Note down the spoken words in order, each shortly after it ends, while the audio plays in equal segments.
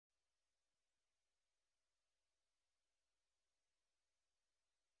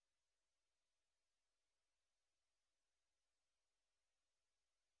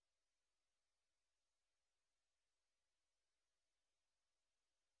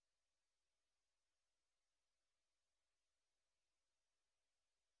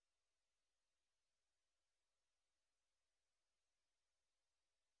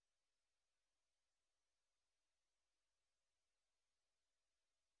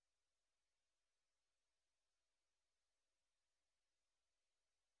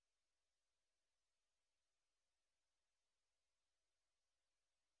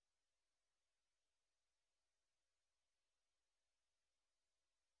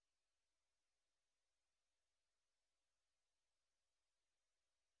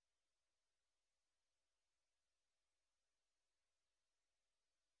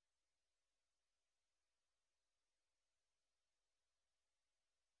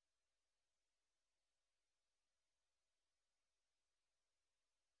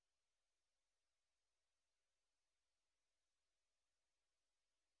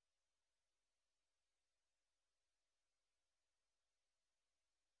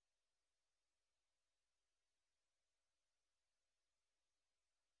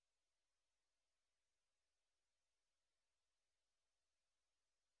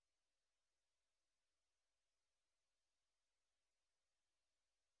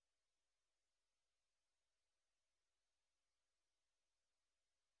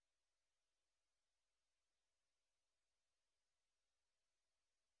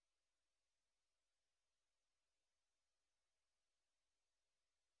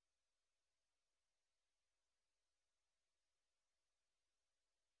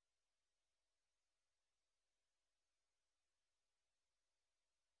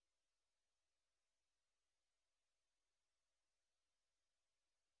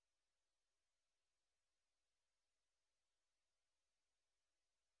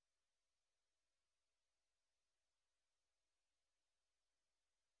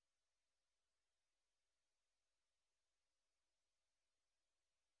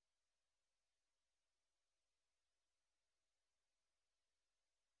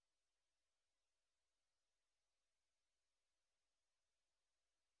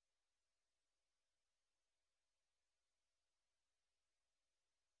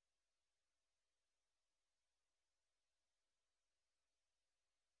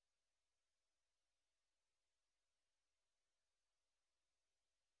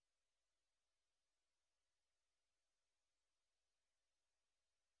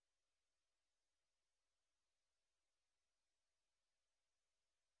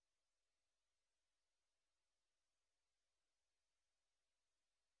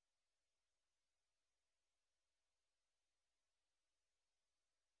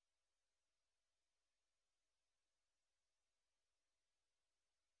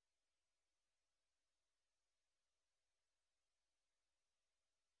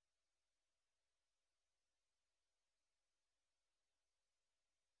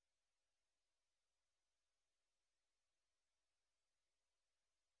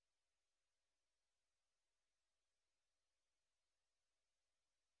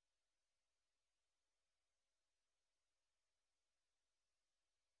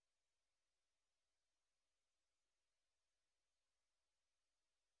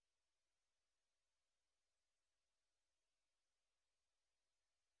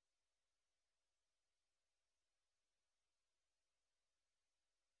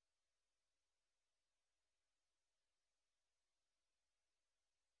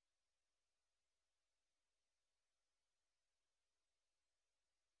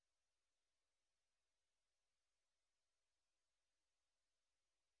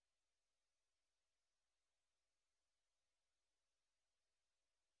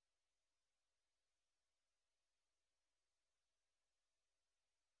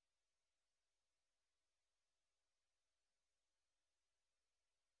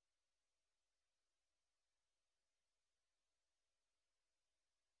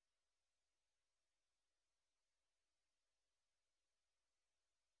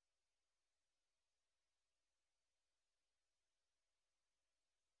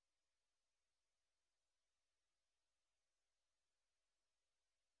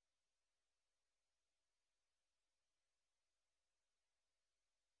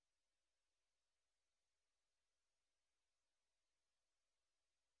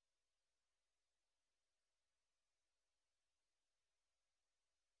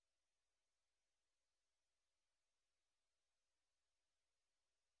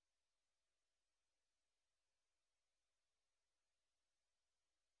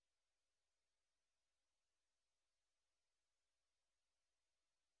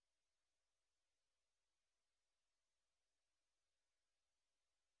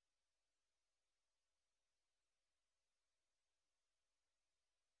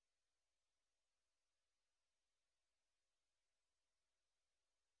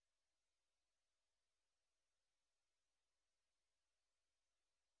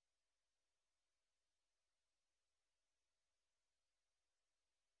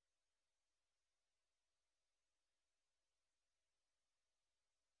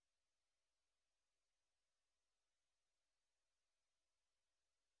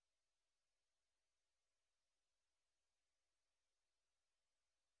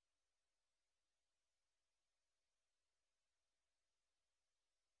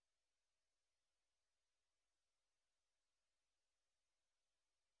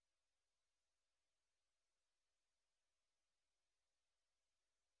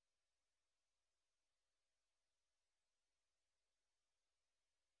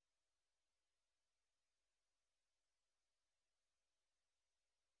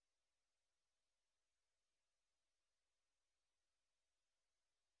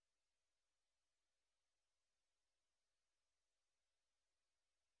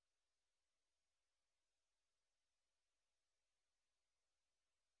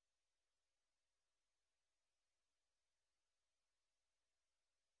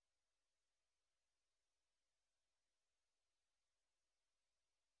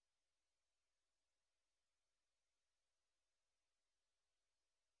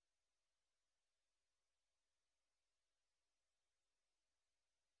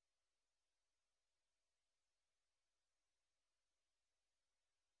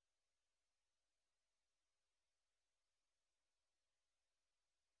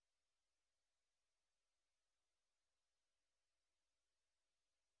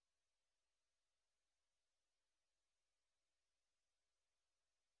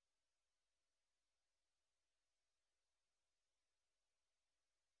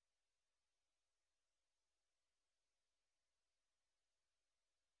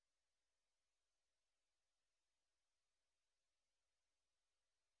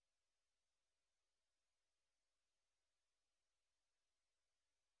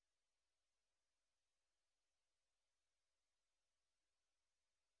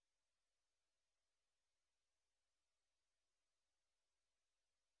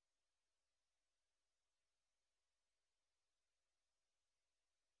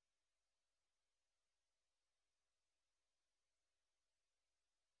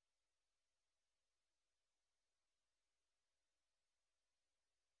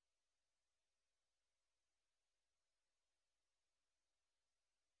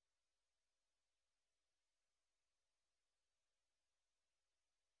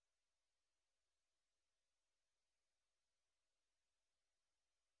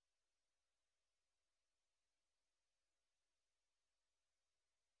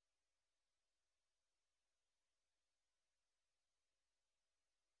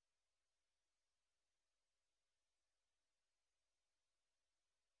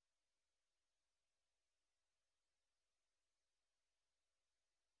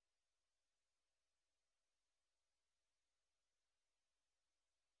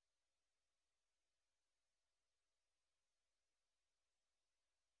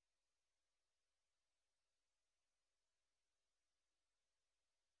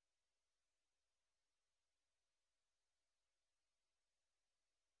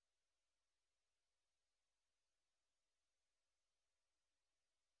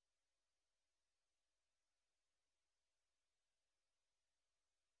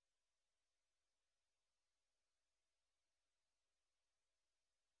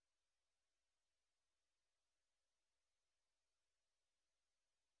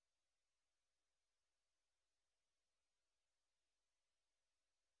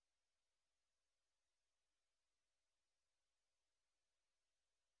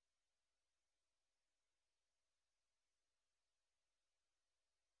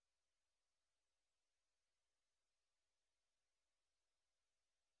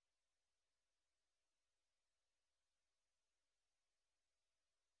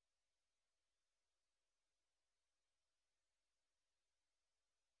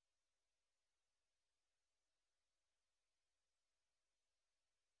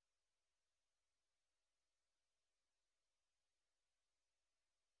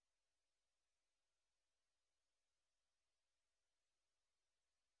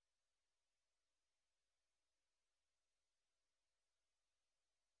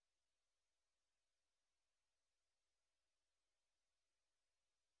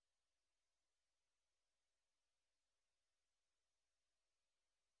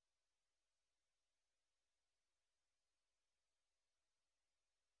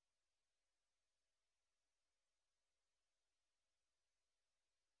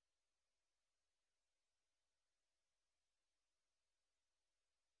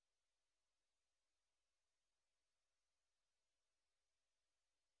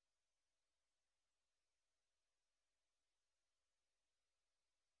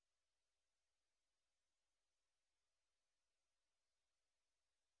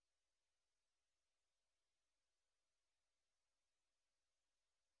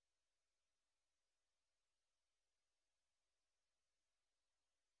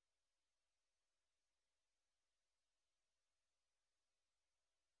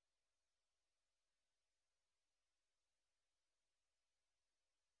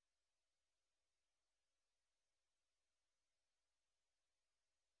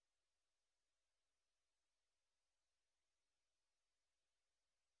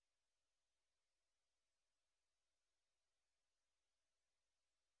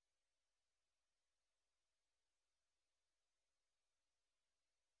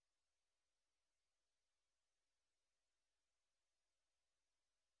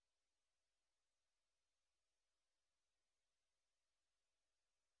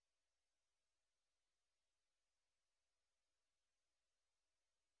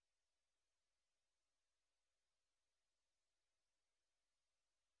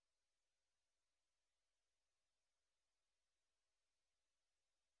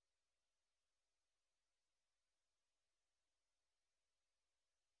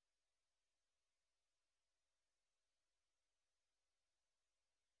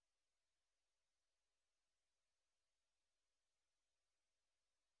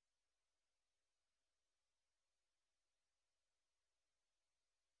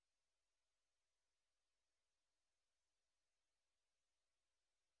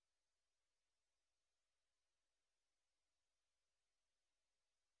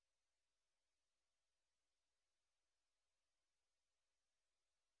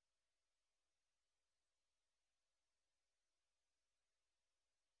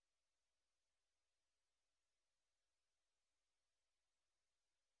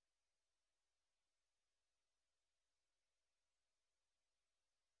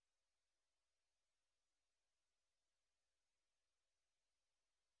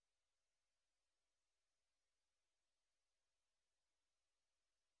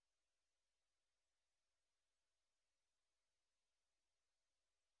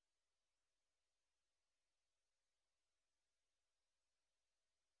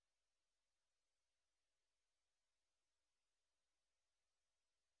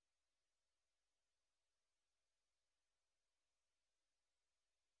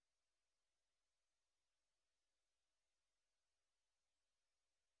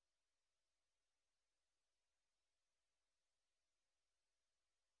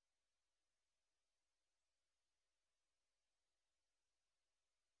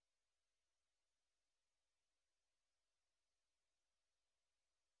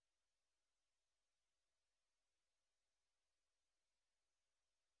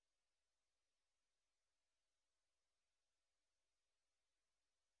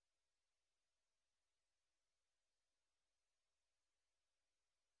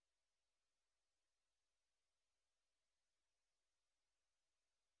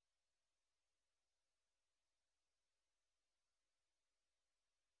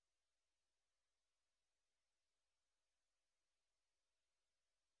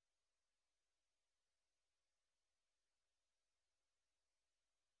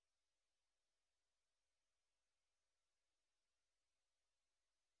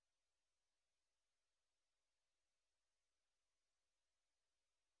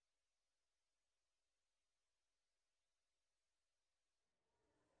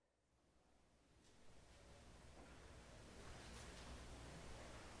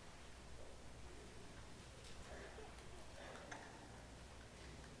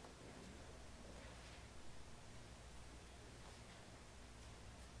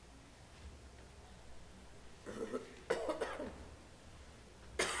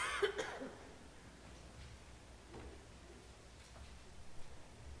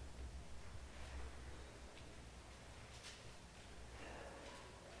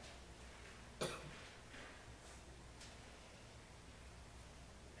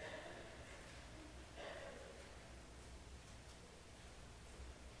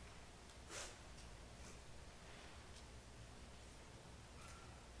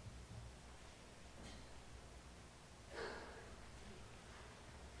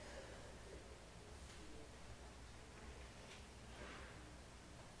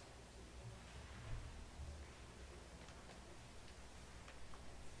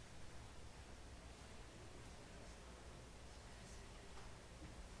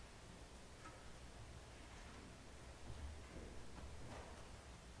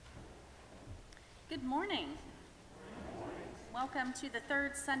Good morning. Welcome to the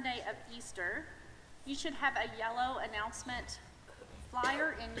third Sunday of Easter. You should have a yellow announcement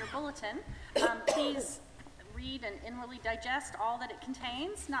flyer in your bulletin. Please read and inwardly digest all that it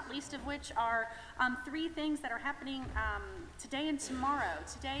contains, not least of which are three things that are happening today and tomorrow.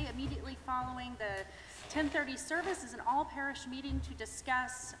 Today, immediately following the 10:30 service, is an all-parish meeting to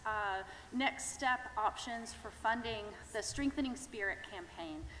discuss next step options for funding the Strengthening Spirit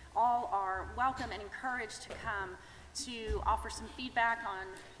campaign. All are welcome and encouraged to come to offer some feedback on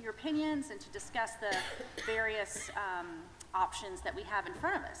your opinions and to discuss the various options that we have in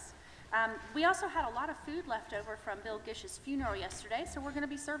front of us. We also had a lot of food left over from Bill Gish's funeral yesterday, so we're going to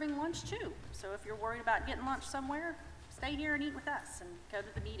be serving lunch too. So if you're worried about getting lunch somewhere, stay here and eat with us and go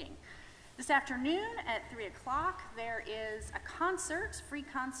to the meeting. This afternoon at 3 o'clock, there is a concert, free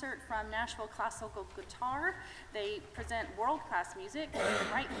concert from Nashville Classical Guitar. They present world-class music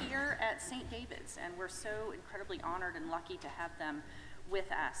right here at St. David's, and we're so incredibly honored and lucky to have them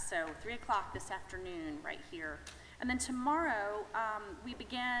with us. So 3 o'clock this afternoon right here. And then tomorrow, we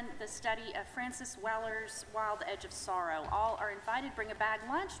begin the study of Francis Weller's Wild Edge of Sorrow. All are invited. Bring a bag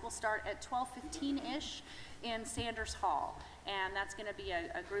lunch. We'll start at 12:15-ish in Sanders Hall. And that's going to be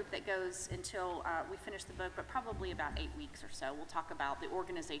a group that goes until we finish the book, but probably about 8 weeks or so. We'll talk about the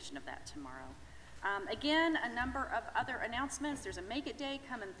organization of that tomorrow. Again, a number of other announcements. There's a Make It Day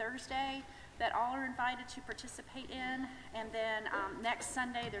coming Thursday that all are invited to participate in. And then next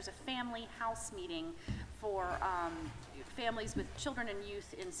Sunday, there's a family house meeting for families with children and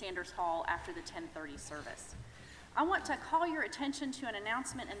youth in Sanders Hall after the 10:30 service. I want to call your attention to an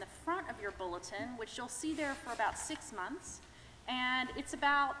announcement in the front of your bulletin, which you'll see there for about 6 months. And it's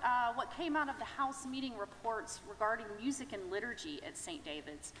about what came out of the House meeting reports regarding music and liturgy at St.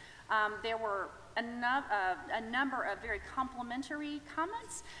 David's. There were a number of very complimentary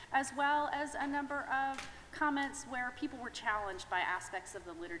comments, as well as a number of comments where people were challenged by aspects of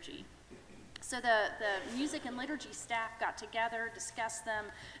the liturgy. So the music and liturgy staff got together, discussed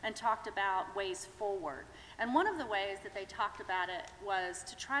them, and talked about ways forward. And one of the ways that they talked about it was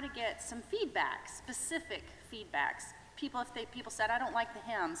to try to get some feedback, specific feedbacks. If people said, I don't like the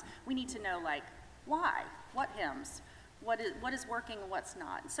hymns, we need to know, like, why? What hymns? What is working and what's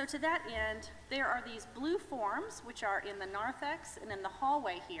not? So to that end, there are these blue forms, which are in the narthex and in the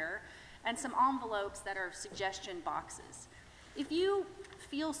hallway here, and some envelopes that are suggestion boxes. If you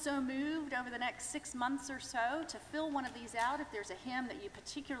feel so moved over the next 6 months or so to fill one of these out, if there's a hymn that you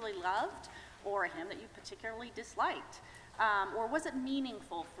particularly loved or a hymn that you particularly disliked, or was it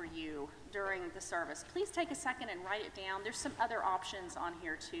meaningful for you during the service, please take a second and write it down. There's some other options on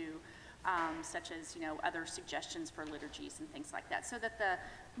here too, such as other suggestions for liturgies and things like that, so that the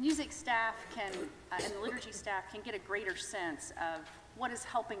music staff can and the liturgy staff can get a greater sense of what is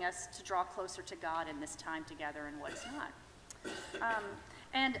helping us to draw closer to God in this time together and what's not.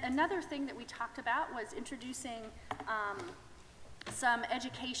 And another thing that we talked about was introducing some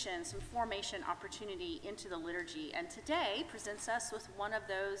education, some formation opportunity into the liturgy, and today presents us with one of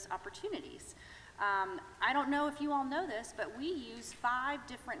those opportunities. I don't know if you all know this, but we use 5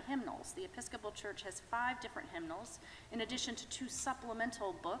 different hymnals. The Episcopal Church has 5 different hymnals, in addition to 2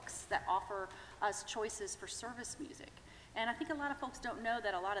 supplemental books that offer us choices for service music. And I think a lot of folks don't know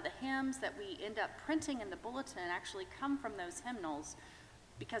that a lot of the hymns that we end up printing in the bulletin actually come from those hymnals,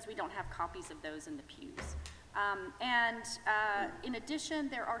 because we don't have copies of those in the pews. In addition,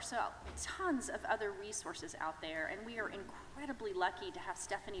 there are tons of other resources out there, and we are incredibly lucky to have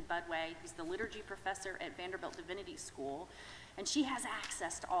Stephanie Budway, who's the liturgy professor at Vanderbilt Divinity School, and she has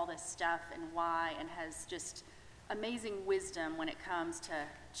access to all this stuff and why, and has just amazing wisdom when it comes to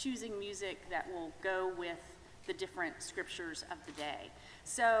choosing music that will go with the different scriptures of the day.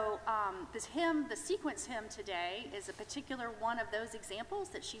 So this hymn, the sequence hymn today, is a particular one of those examples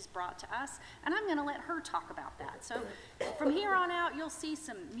that she's brought to us, and I'm going to let her talk about that. So from here on out, you'll see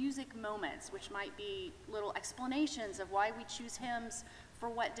some music moments, which might be little explanations of why we choose hymns for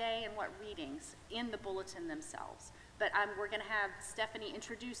what day and what readings in the bulletin themselves. But we're going to have Stephanie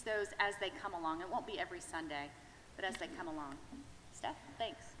introduce those as they come along. It won't be every Sunday, but as they come along. Steph,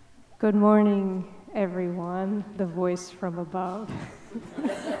 thanks. Good morning, everyone, the voice from above.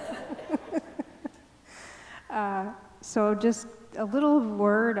 So just a little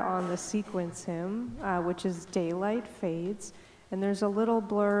word on the sequence hymn, which is Daylight Fades. And there's a little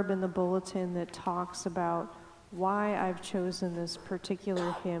blurb in the bulletin that talks about why I've chosen this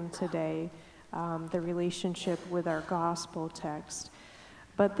particular hymn today, the relationship with our gospel text.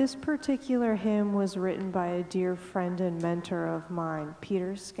 But this particular hymn was written by a dear friend and mentor of mine,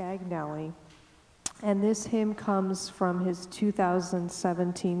 Peter Scagnelli. And this hymn comes from his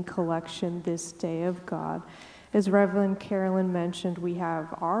 2017 collection, This Day of God. As Reverend Carolyn mentioned, we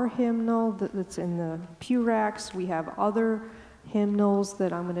have our hymnal that's in the pew racks. We have other hymnals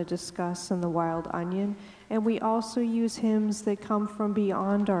that I'm going to discuss in the Wild Onion. And we also use hymns that come from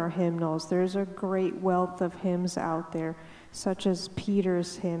beyond our hymnals. There's a great wealth of hymns out there, such as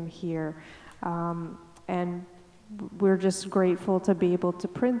Peter's hymn here. And we're just grateful to be able to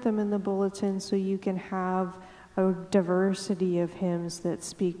print them in the bulletin so you can have a diversity of hymns that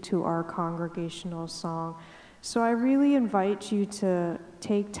speak to our congregational song. So I really invite you to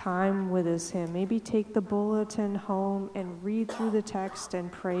take time with this hymn. Maybe take the bulletin home and read through the text and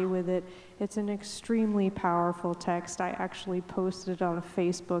pray with it. It's an extremely powerful text. I actually posted it on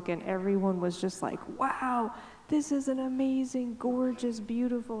Facebook and everyone was just like, wow, this is an amazing, gorgeous,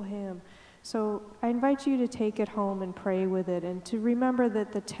 beautiful hymn. So I invite you to take it home and pray with it, and to remember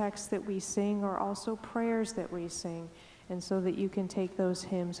that the texts that we sing are also prayers that we sing, and so that you can take those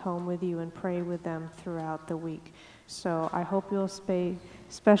hymns home with you and pray with them throughout the week. So I hope you'll pay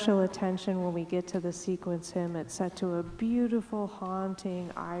special attention when we get to the sequence hymn. It's set to a beautiful, haunting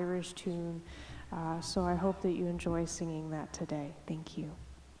Irish tune. So I hope that you enjoy singing that today. Thank you.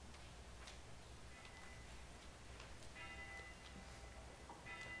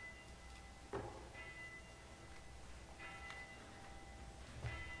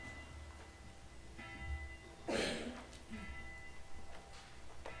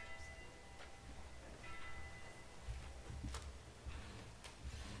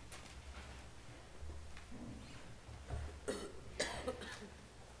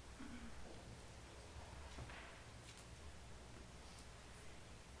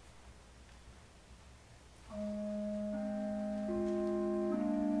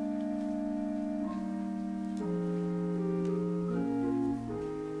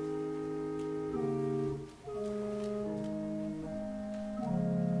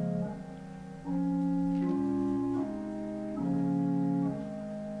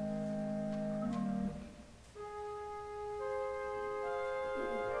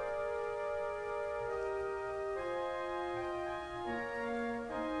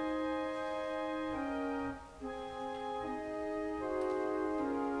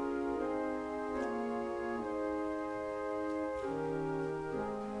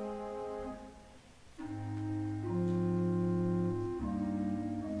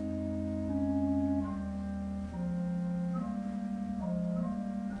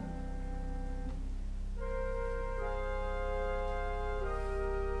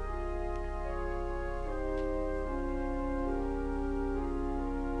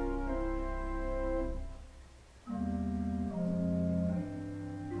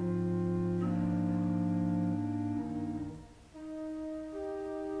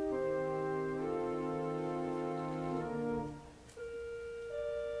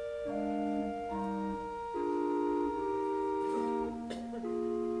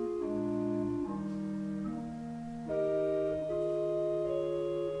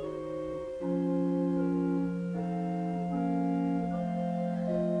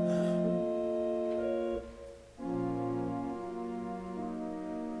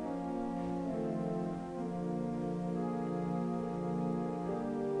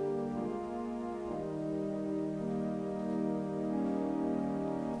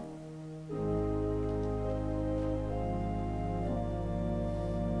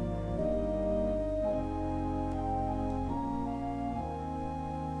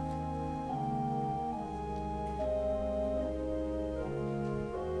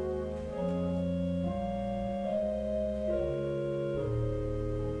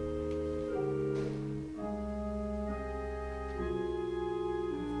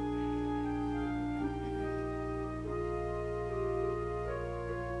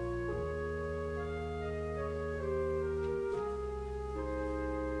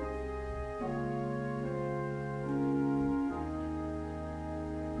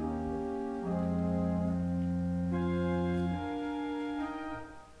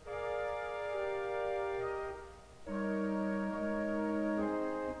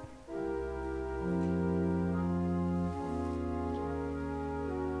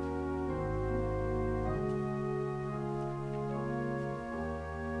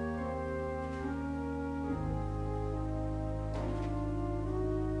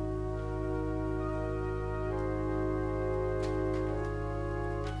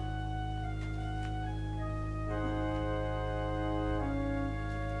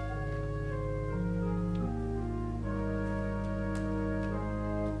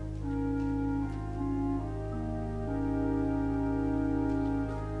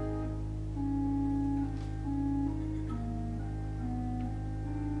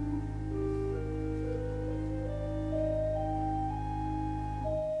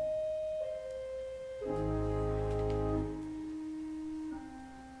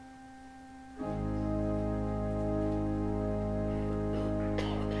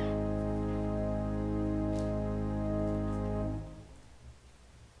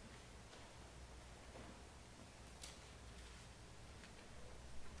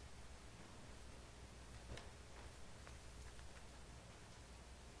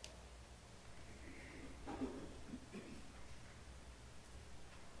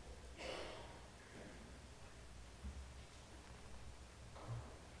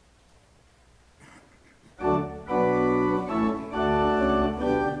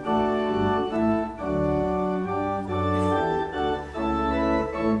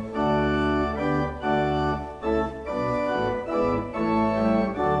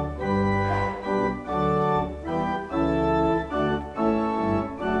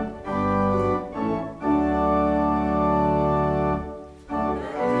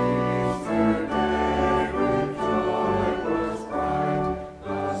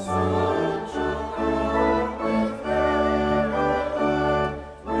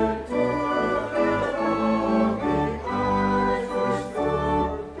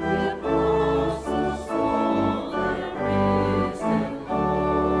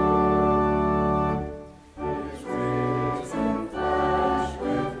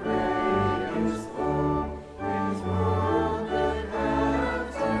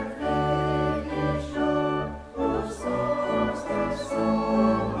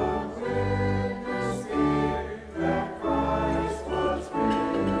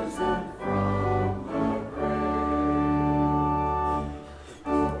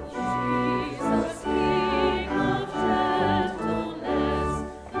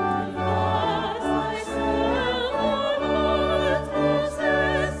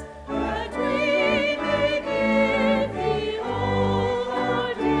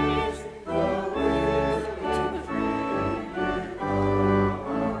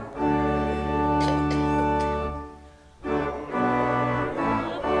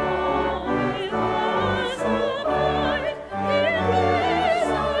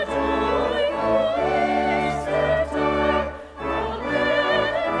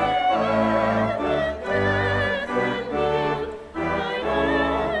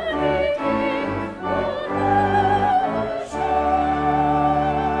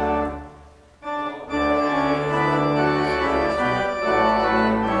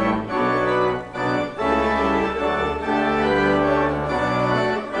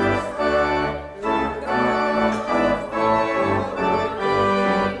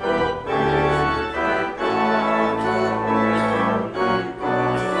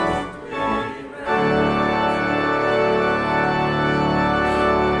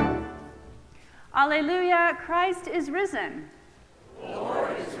 that Christ is risen. The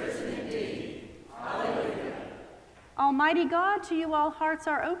Lord is risen indeed. Hallelujah. Almighty God, to you all hearts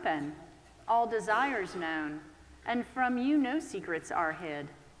are open, all desires known, and from you no secrets are hid.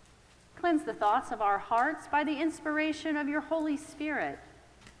 Cleanse the thoughts of our hearts by the inspiration of your Holy Spirit,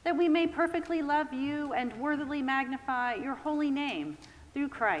 that we may perfectly love you and worthily magnify your holy name through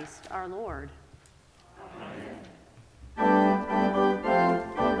Christ our Lord. Amen.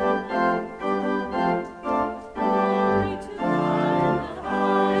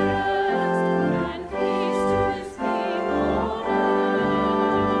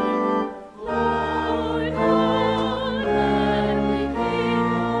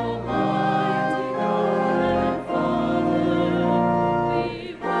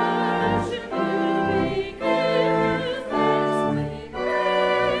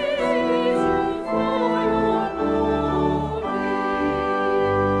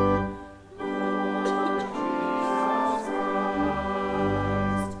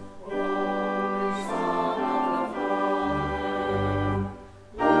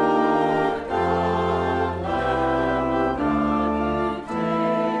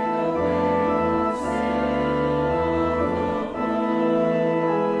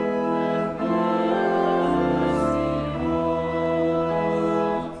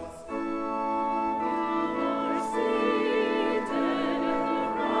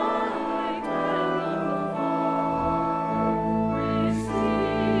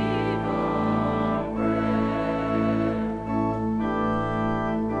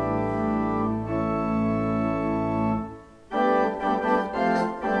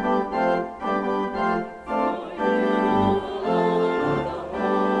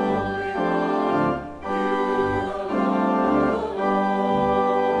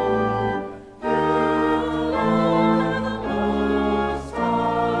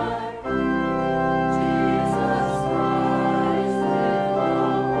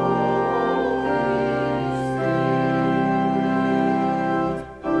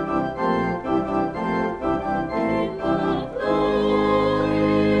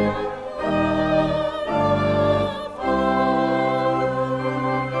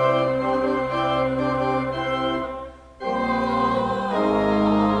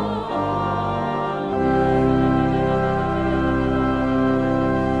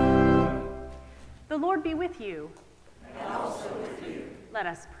 Let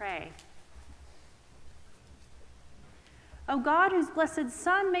us pray. O God, whose blessed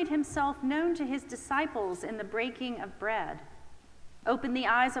Son made himself known to his disciples in the breaking of bread, open the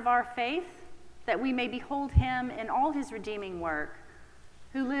eyes of our faith that we may behold him in all his redeeming work,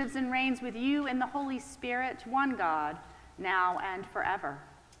 who lives and reigns with you in the Holy Spirit, one God, now and forever.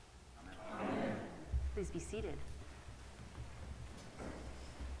 Amen. Please be seated.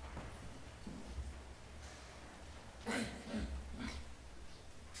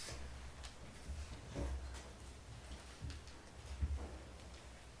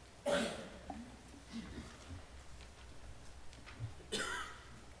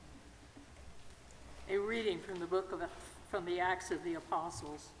 A reading from the from the Acts of the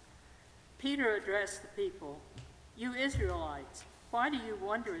Apostles. Peter addressed the people, "You Israelites, why do you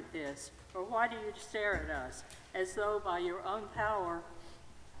wonder at this, or why do you stare at us, as though by your own power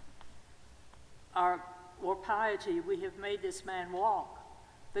or piety we have made this man walk?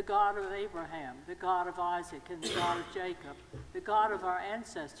 The God of Abraham, the God of Isaac, and the God of Jacob, the God of our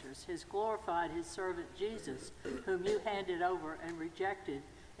ancestors, has glorified his servant Jesus, whom you handed over and rejected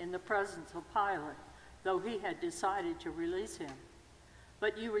in the presence of Pilate, though he had decided to release him.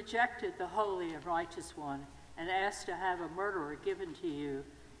 But you rejected the holy and righteous one and asked to have a murderer given to you,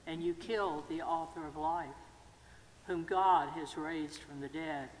 and you killed the author of life, whom God has raised from the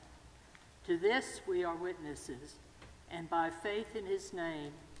dead. To this we are witnesses, and by faith in his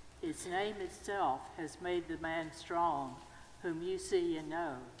name itself has made the man strong, whom you see and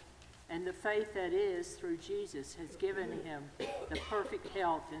know. And the faith that is through Jesus has given him the perfect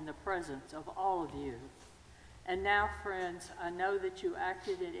health in the presence of all of you. And now, friends, I know that you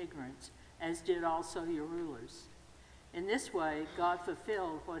acted in ignorance, as did also your rulers. In this way, God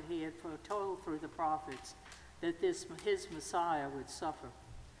fulfilled what he had foretold through the prophets, that his Messiah would suffer.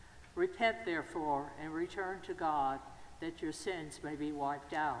 Repent, therefore, and return to God, that your sins may be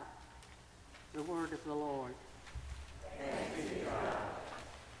wiped out." The word of the Lord. Thanks be to God.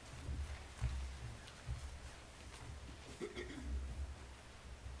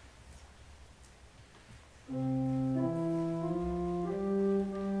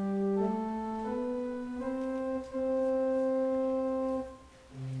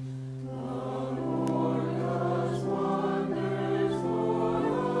 Wonders for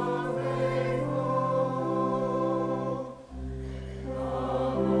your faithful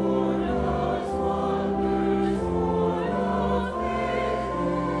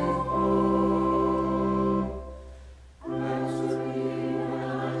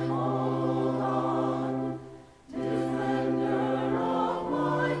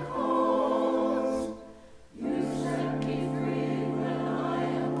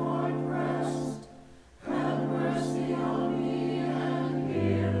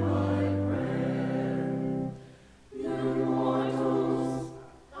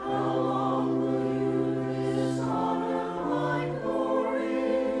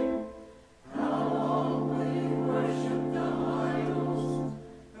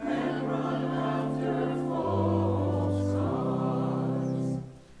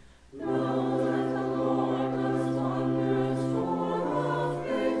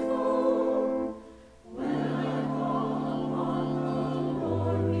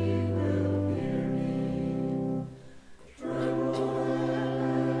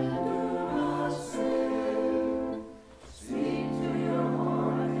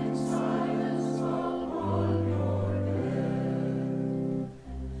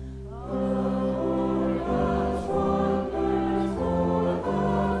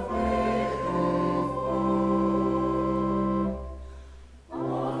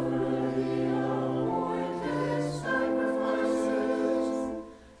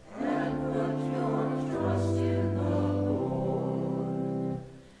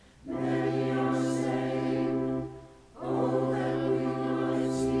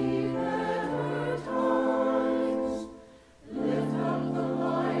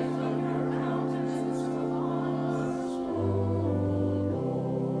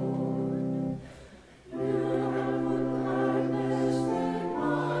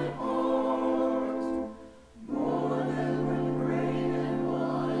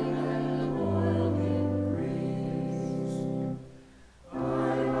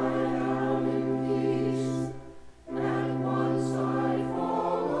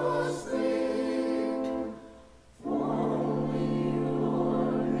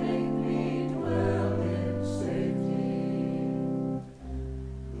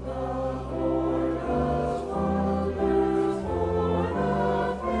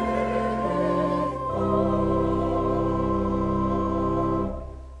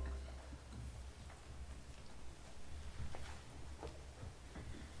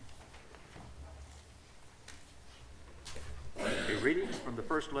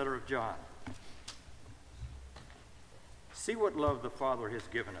first letter of John. See what love the Father has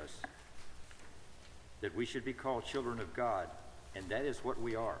given us, that we should be called children of God, and that is what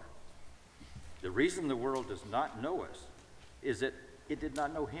we are. The reason the world does not know us is that it did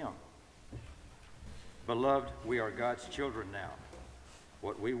not know him. Beloved, we are God's children now.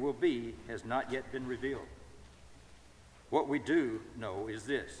 What we will be has not yet been revealed. What we do know is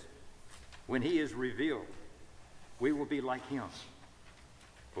this: when he is revealed, we will be like him,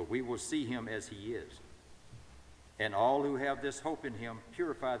 for we will see him as he is. And all who have this hope in him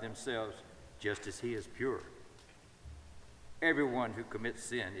purify themselves just as he is pure. Everyone who commits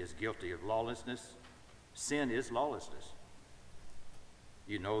sin is guilty of lawlessness. Sin is lawlessness.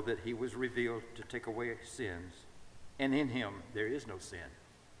 You know that he was revealed to take away sins, and in him there is no sin.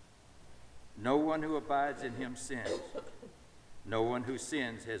 No one who abides in him sins. No one who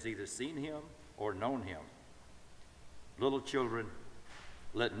sins has either seen him or known him. Little children,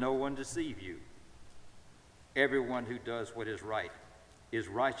 let no one deceive you. Everyone who does what is right is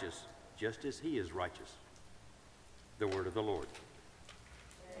righteous, just as he is righteous. The word of the Lord.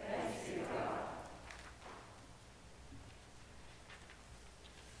 Thanks be to God.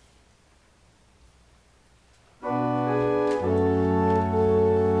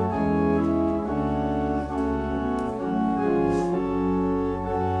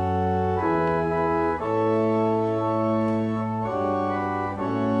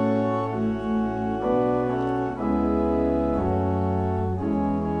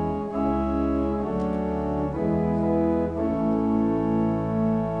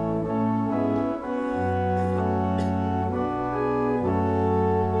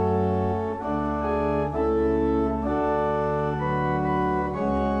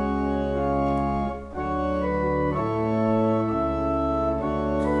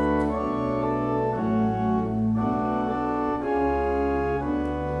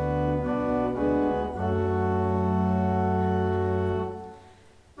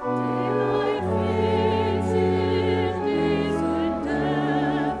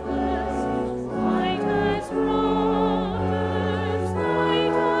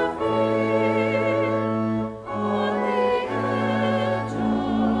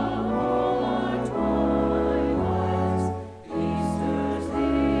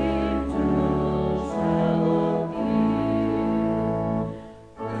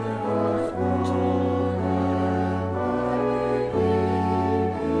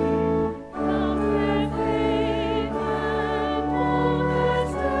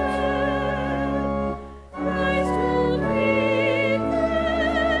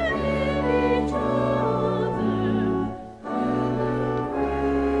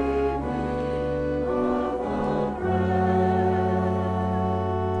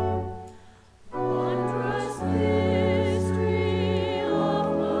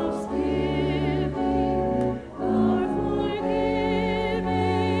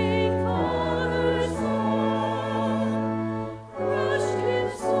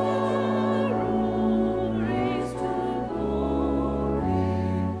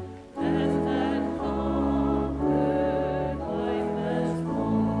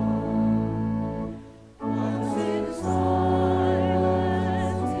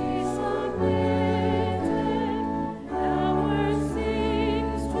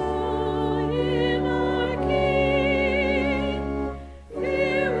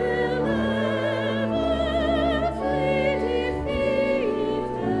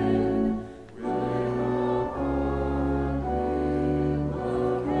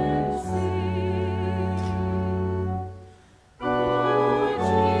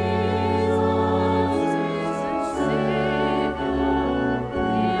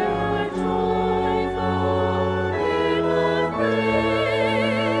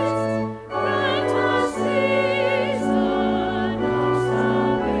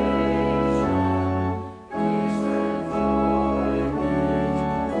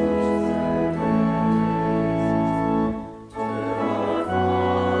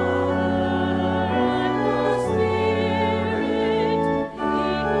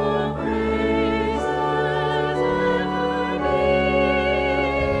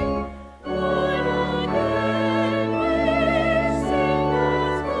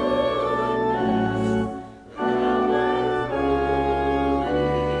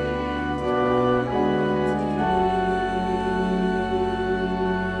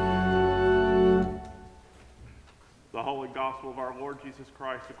 Gospel of our Lord Jesus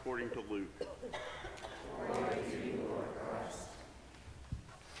Christ according to Luke.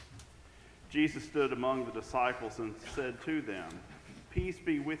 Jesus stood among the disciples and said to them, "Peace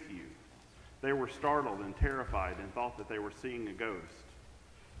be with you." They were startled and terrified and thought that they were seeing a ghost.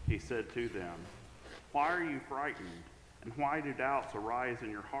 he said to them, "Why are you frightened, and why do doubts arise in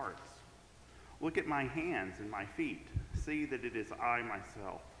your hearts? Look at my hands and my feet. See that it is I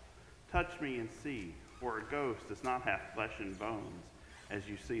myself. Touch me and see, for a ghost does not have flesh and bones, as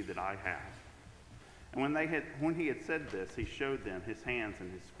you see that I have." And when he had said this, he showed them his hands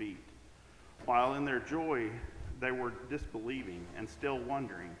and his feet. While in their joy they were disbelieving and still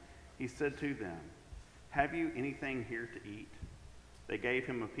wondering, he said to them, "Have you anything here to eat?" They gave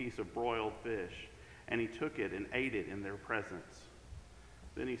him a piece of broiled fish, and he took it and ate it in their presence.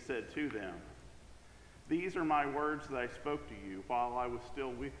 Then he said to them, "These are my words that I spoke to you while I was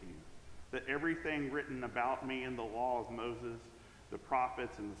still with you, that everything written about me in the law of Moses, the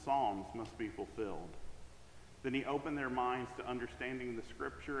prophets, and the Psalms must be fulfilled." Then he opened their minds to understanding the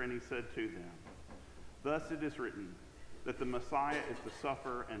scripture, and he said to them, "Thus it is written, that the Messiah is to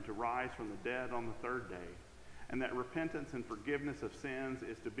suffer and to rise from the dead on the third day, and that repentance and forgiveness of sins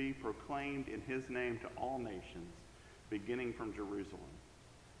is to be proclaimed in his name to all nations, beginning from Jerusalem.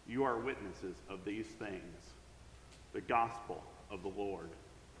 You are witnesses of these things." The gospel of the Lord.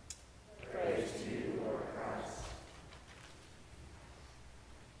 Praise to you, Lord Christ.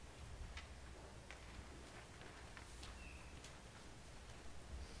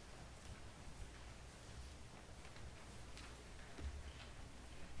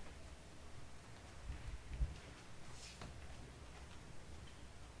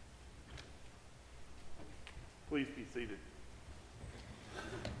 Please be seated.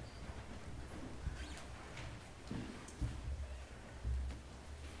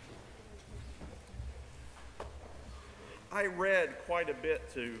 I read quite a bit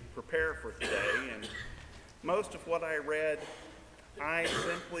to prepare for today, and most of what I read, I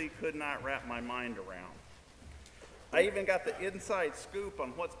simply could not wrap my mind around. I even got the inside scoop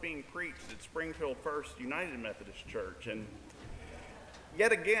on what's being preached at Springfield First United Methodist Church, and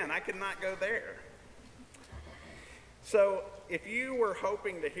yet again, I could not go there. So if you were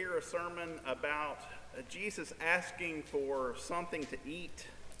hoping to hear a sermon about Jesus asking for something to eat,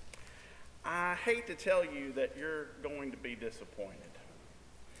 I hate to tell you that you're going to be disappointed.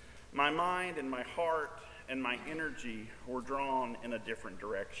 My mind and my heart and my energy were drawn in a different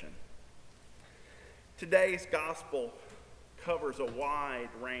direction. Today's gospel covers a wide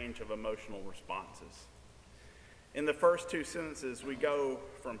range of emotional responses. In the first two sentences, we go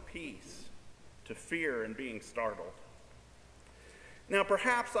from peace to fear and being startled. Now,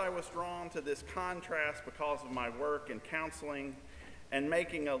 perhaps I was drawn to this contrast because of my work in counseling and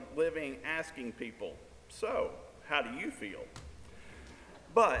making a living asking people, "So, how do you feel?"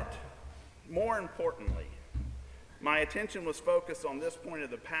 But, more importantly, my attention was focused on this point of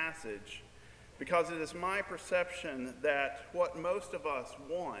the passage because it is my perception that what most of us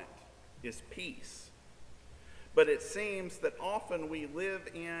want is peace. But it seems that often we live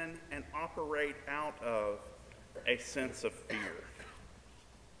in and operate out of a sense of fear.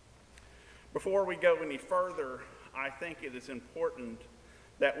 Before we go any further, I think it is important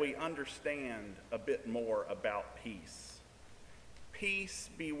that we understand a bit more about peace. "Peace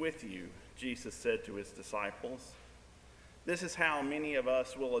be with you," Jesus said to his disciples. This is how many of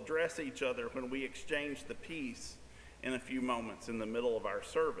us will address each other when we exchange the peace in a few moments in the middle of our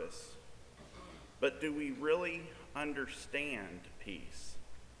service. But do we really understand peace?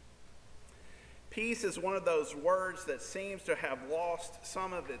 Peace is one of those words that seems to have lost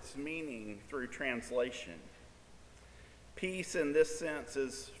some of its meaning through translation. Peace in this sense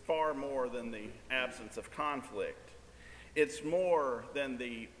is far more than the absence of conflict. It's more than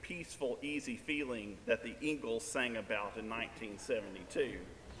the peaceful, easy feeling that the Eagles sang about in 1972.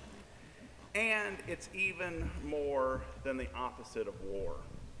 And it's even more than the opposite of war.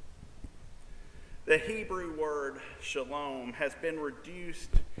 The Hebrew word shalom has been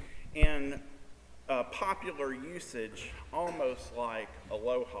reduced in popular usage almost like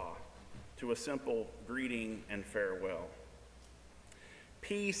aloha, to a simple greeting and farewell.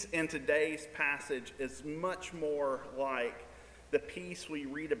 Peace in today's passage is much more like the peace we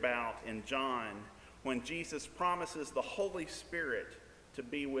read about in John when Jesus promises the Holy Spirit to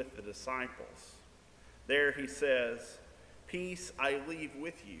be with the disciples. There he says, "Peace I leave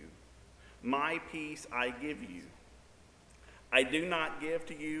with you, my peace I give you. I do not give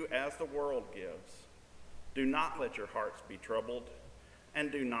to you as the world gives. Do not let your hearts be troubled,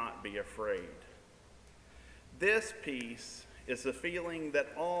 and do not be afraid." This peace is the feeling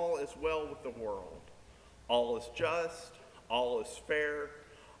that all is well with the world. All is just, all is fair,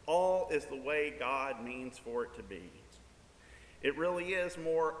 all is the way God means for it to be. It really is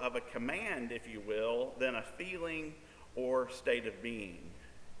more of a command, if you will, than a feeling or state of being.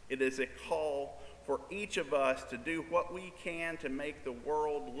 It is a call for each of us to do what we can to make the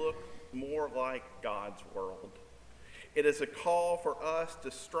world look more like God's world. It is a call for us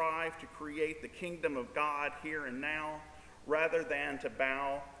to strive to create the kingdom of God here and now, rather than to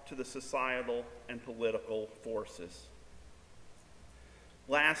bow to the societal and political forces.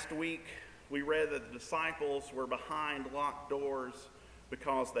 Last week, we read that the disciples were behind locked doors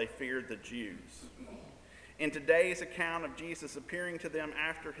because they feared the Jews. In today's account of Jesus appearing to them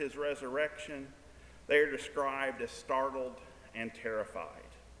after his resurrection, they are described as startled and terrified.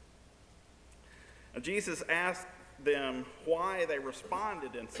 Now, Jesus asked them why they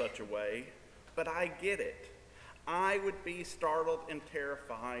responded in such a way, but I get it. I would be startled and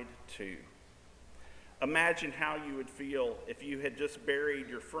terrified too. Imagine how you would feel if you had just buried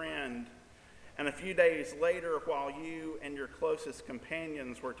your friend, and a few days later, while you and your closest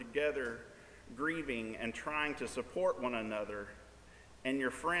companions were together grieving and trying to support one another, and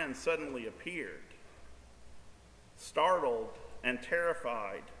your friend suddenly appeared. Startled and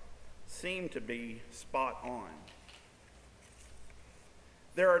terrified seem to be spot on.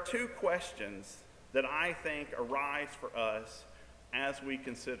 There are two questions that I think arise for us as we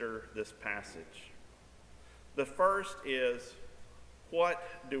consider this passage. The first is, what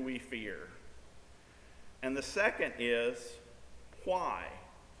do we fear? And the second is, why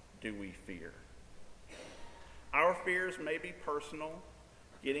do we fear? Our fears may be personal,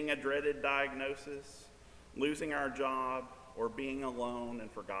 getting a dreaded diagnosis, losing our job, or being alone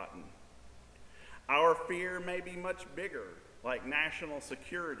and forgotten. Our fear may be much bigger, like national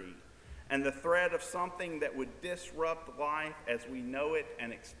security, and the threat of something that would disrupt life as we know it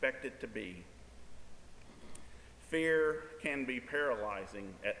and expect it to be. Fear can be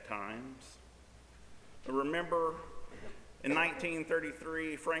paralyzing at times. Remember, in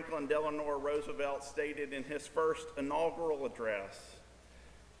 1933, Franklin Delano Roosevelt stated in his first inaugural address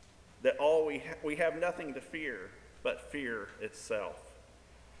that we have nothing to fear but fear itself.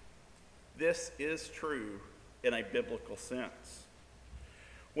 This is true in a biblical sense.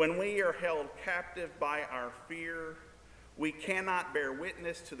 When we are held captive by our fear, we cannot bear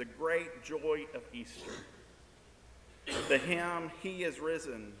witness to the great joy of Easter. The hymn, "He is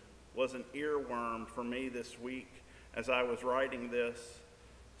Risen," was an earworm for me this week as I was writing this,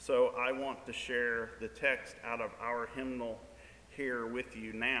 so I want to share the text out of our hymnal here with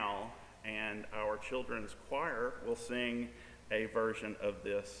you now, and our children's choir will sing a version of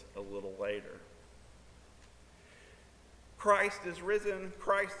this a little later. Christ is risen,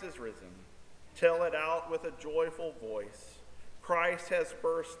 Christ is risen. Tell it out with a joyful voice. Christ has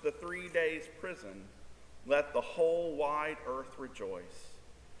burst the 3 days' prison. Let the whole wide earth rejoice.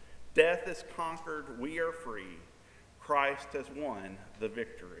 Death is conquered, we are free. Christ has won the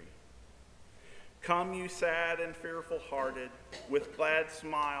victory. Come, you sad and fearful hearted, with glad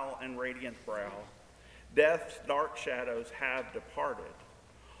smile and radiant brow. Death's dark shadows have departed.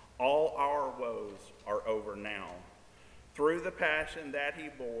 All our woes are over now. Through the passion that he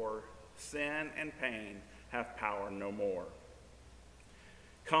bore, sin and pain have power no more.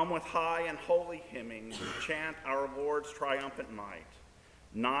 Come with high and holy hymning, chant our Lord's triumphant might.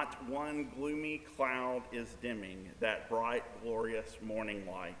 Not one gloomy cloud is dimming that bright, glorious morning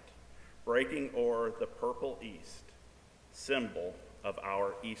light, breaking o'er the purple east, symbol of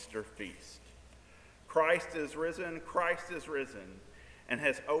our Easter feast. Christ is risen, and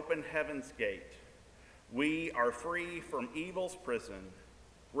has opened heaven's gate. We are free from evil's prison,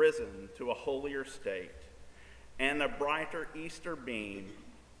 risen to a holier state, and a brighter Easter beam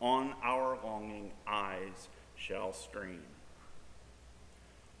on our longing eyes shall stream.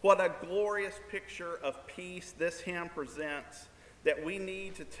 What a glorious picture of peace this hymn presents that we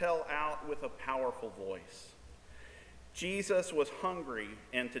need to tell out with a powerful voice. Jesus was hungry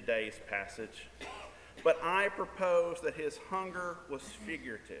in today's passage, but I propose that his hunger was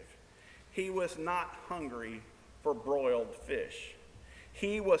figurative. He was not hungry for broiled fish.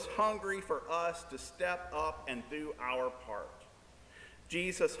 He was hungry for us to step up and do our part.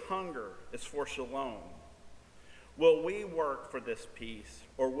 Jesus' hunger is for shalom. Will we work for this peace,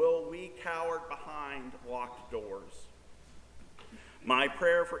 or will we cower behind locked doors? My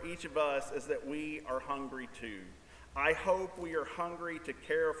prayer for each of us is that we are hungry too. I hope we are hungry to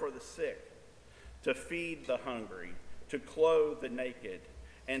care for the sick, to feed the hungry, to clothe the naked,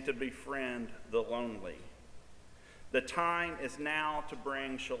 and to befriend the lonely. The time is now to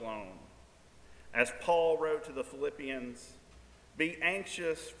bring shalom. As Paul wrote to the Philippians, be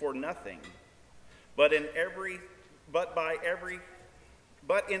anxious for nothing, but in everything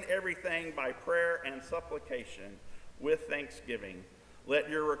by prayer and supplication with thanksgiving, let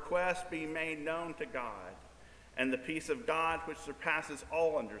your requests be made known to God, and the peace of God, which surpasses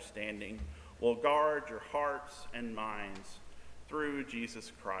all understanding, will guard your hearts and minds through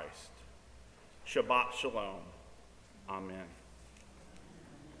Jesus Christ. Shabbat Shalom. Amen.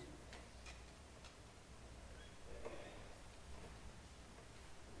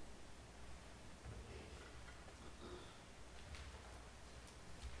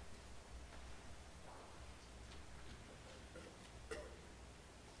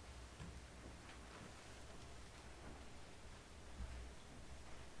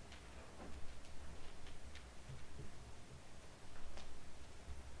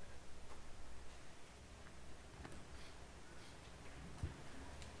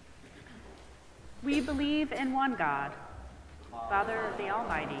 We believe in one God, Father, the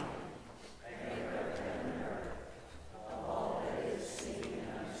Almighty,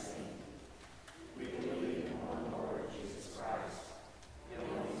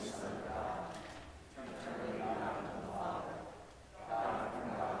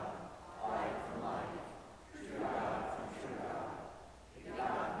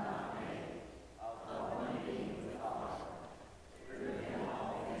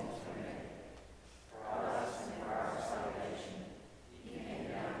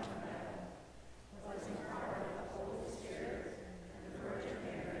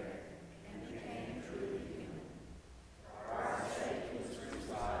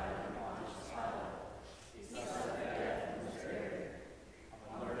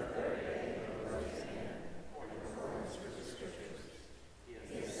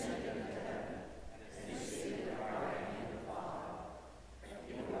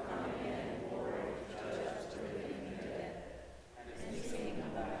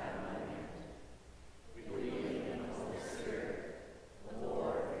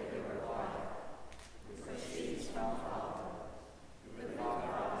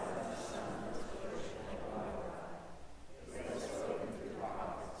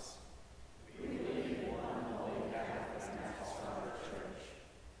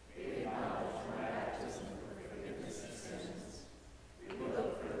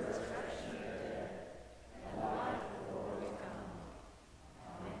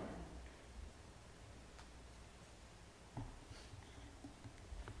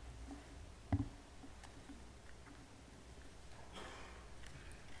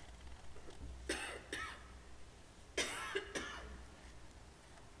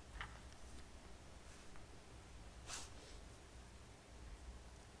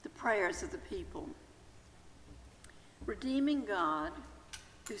 Prayers of the people. Redeeming God,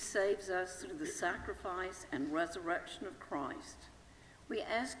 who saves us through the sacrifice and resurrection of Christ, we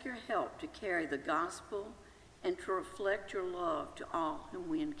ask your help to carry the gospel and to reflect your love to all whom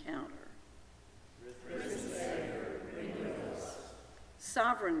we encounter. Risen Savior, renew us.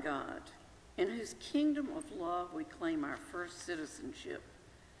 Sovereign God, in whose kingdom of love we claim our first citizenship,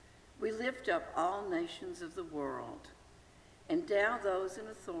 we lift up all nations of the world. Endow those in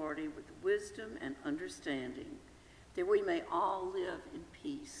authority with wisdom and understanding, that we may all live in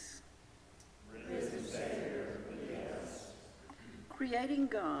peace. Risen Savior, lead us. Creating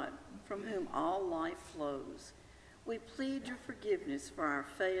God, from whom all life flows, we plead your forgiveness for our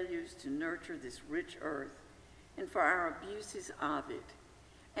failures to nurture this rich earth and for our abuses of it.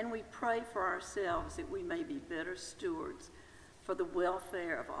 And we pray for ourselves that we may be better stewards for the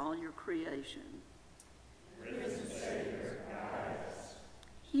welfare of all your creation. Risen Savior, guide us.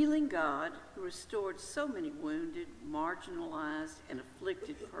 Healing God, who restored so many wounded, marginalized, and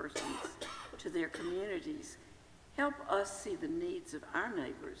afflicted persons to their communities, help us see the needs of our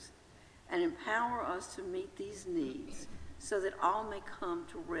neighbors and empower us to meet these needs so that all may come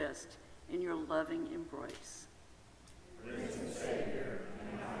to rest in your loving embrace. Risen Savior,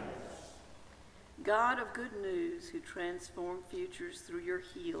 unite us. God of good news, who transform futures through your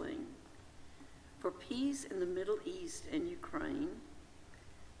healing, for peace in the Middle East and Ukraine,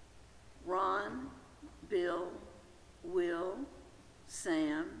 Ron, Bill, Will,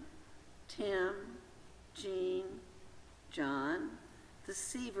 Sam, Tim, Jean, John, the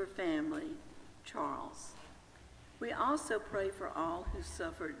Seaver family, Charles. We also pray for all who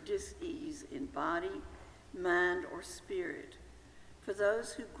suffer dis-ease in body, mind, or spirit, for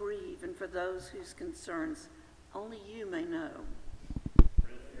those who grieve and for those whose concerns only you may know.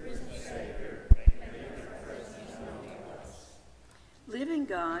 Risen Savior, living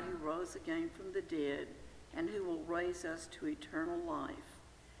God, who rose again from the dead and who will raise us to eternal life,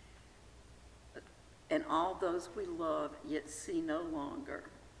 and all those we love yet see no longer.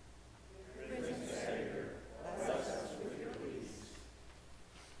 Risen Savior, bless us with your peace.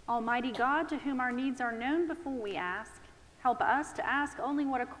 Almighty God, to whom our needs are known before we ask, help us to ask only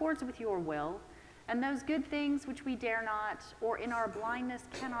what accords with your will, and those good things which we dare not, or in our blindness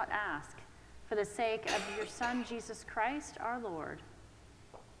cannot ask, for the sake of your Son, Jesus Christ, our Lord.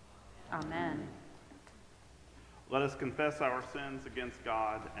 Amen. Let us confess our sins against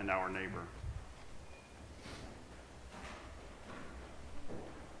God and our neighbor.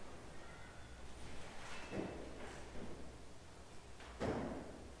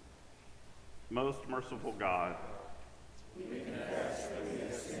 Most merciful God, we confess that we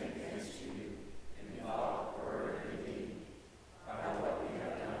have sinned against you in thought, word, and deed, by what we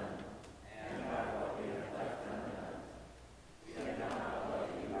have done and by what we have left undone. We have not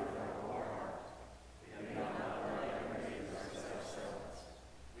loved you with our whole heart. We have not loved our neighbors as ourselves.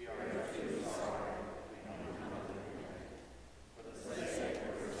 We are truly sorry and we come to repent. For the sake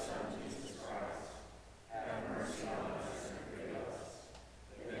of your Son, Jesus Christ, have mercy on us and forgive us,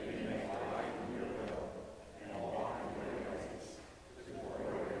 that we may delight in your will and walk in your ways, to the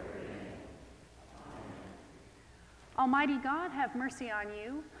glory of your name. Amen. Almighty God, have mercy on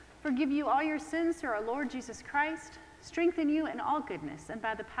you, forgive you all your sins through our Lord Jesus Christ, strengthen you in all goodness, and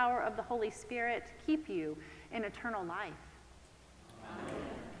by the power of the Holy Spirit, keep you in eternal life. Amen.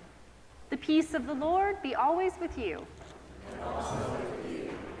 The peace of the Lord be always with you. And also with you.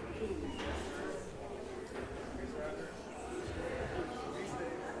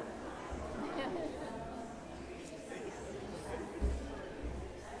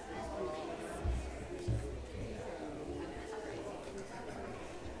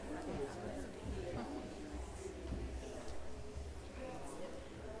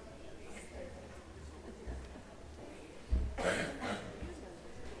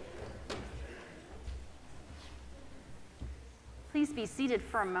 Please be seated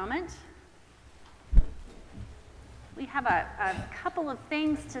for a moment. We have a couple of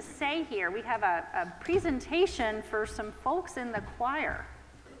things to say here. We have a presentation for some folks in the choir.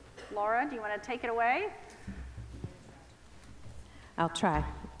 Laura, do you want to take it away? I'll try.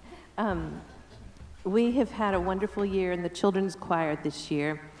 We have had a wonderful year in the children's choir this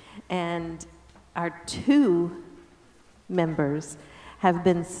year, and our 2 members have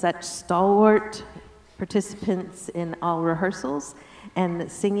been such stalwart participants in all rehearsals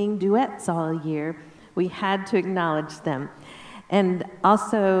and singing duets all year. We had to acknowledge them. And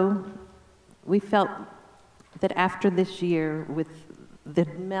also, we felt that after this year, with the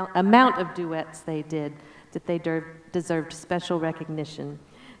amount of duets they did, that they deserved special recognition.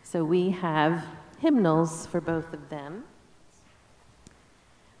 So we have hymnals for both of them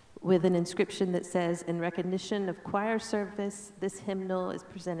with an inscription that says, "In recognition of choir service, this hymnal is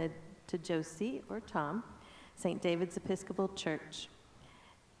presented to Josie or Tom, St. David's Episcopal Church."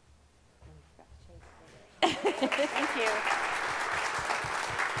 Thank you.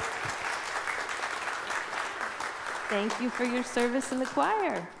 Thank you for your service in the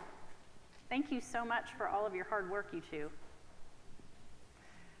choir. Thank you so much for all of your hard work, you two.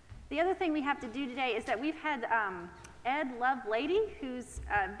 The other thing we have to do today is that we've had Ed Lovelady, who's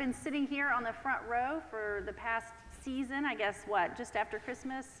been sitting here on the front row for the past season, I guess, just after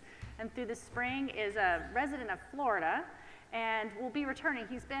Christmas and through the spring, is a resident of Florida and will be returning.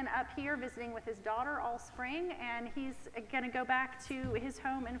 He's been up here visiting with his daughter all spring, and he's going to go back to his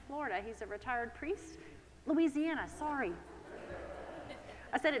home in Florida. He's a retired priest. Louisiana, sorry.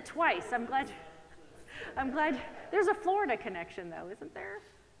 I said it twice. I'm glad. There's a Florida connection, though, isn't there?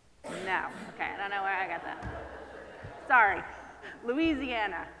 No. Okay, I don't know where I got that. Sorry.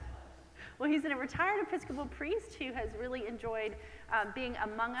 Louisiana. Well, he's a retired Episcopal priest who has really enjoyed being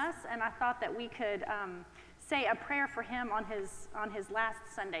among us, and I thought that we could say a prayer for him on his last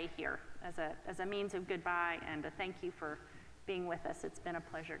Sunday here as a means of goodbye and a thank you for being with us. It's been a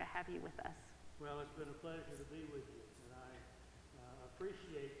pleasure to have you with us. Well, it's been a pleasure to be with you, and I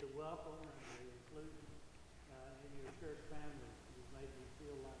appreciate the welcome and the inclusion in your church family. You've made me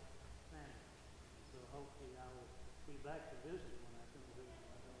feel like family. So hopefully I will be back to visit when I come to visit my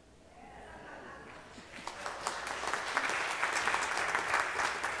daughter.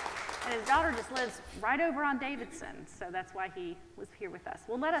 And his daughter just lives right over on Davidson, so that's why he was here with us.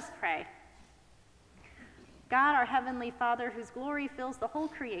 Well, let us pray. God, our Heavenly Father, whose glory fills the whole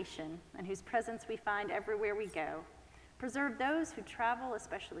creation and whose presence we find everywhere we go, preserve those who travel,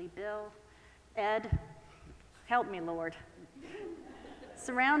 especially Bill, Ed. Help me, Lord.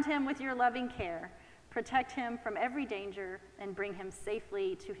 Surround him with your loving care. Protect him from every danger and bring him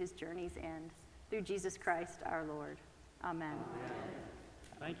safely to his journey's end. Through Jesus Christ, our Lord. Amen.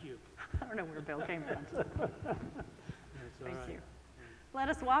 Thank you. I don't know where Bill came from. Thank right. you. Let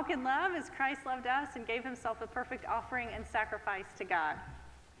us walk in love as Christ loved us and gave himself a perfect offering and sacrifice to God.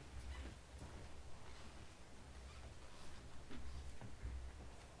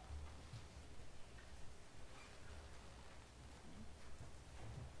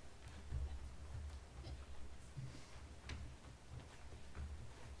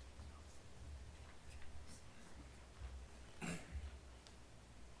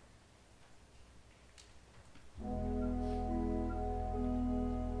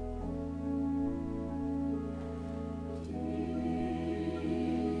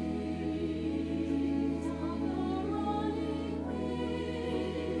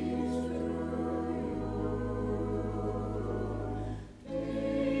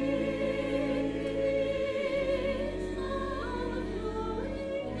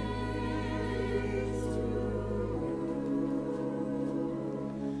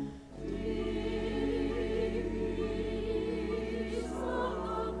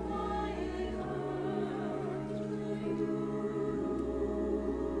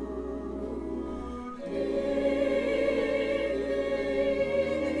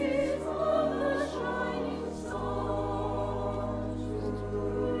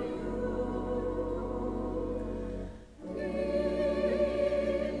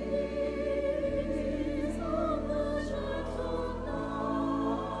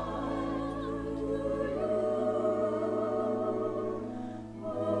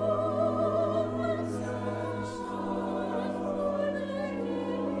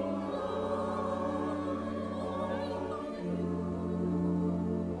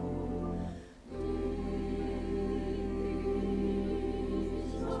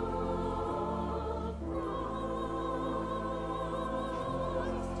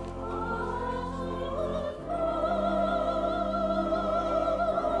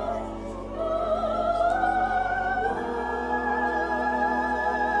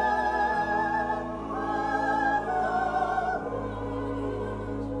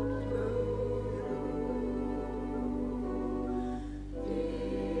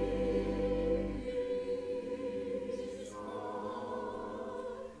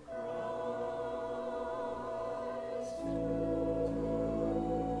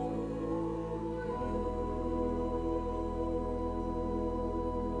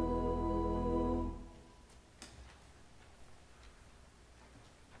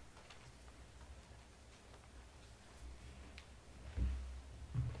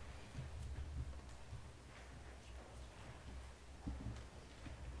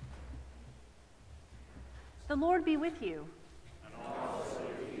 The Lord be with you. And also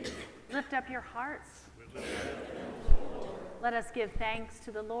with you. Lift up your hearts. Let us give thanks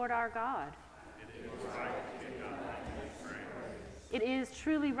to the Lord our God. It is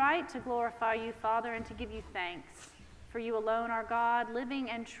truly right to glorify you, Father, and to give you thanks. For you alone are God, living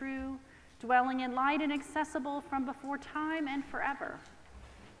and true, dwelling in light and accessible from before time and forever.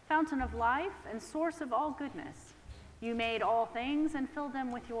 Fountain of life and source of all goodness, you made all things and filled them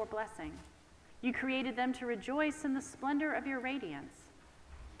with your blessing. You created them to rejoice in the splendor of your radiance.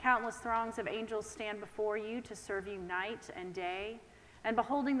 Countless throngs of angels stand before you to serve you night and day, and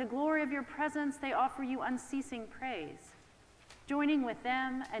beholding the glory of your presence, they offer you unceasing praise. Joining with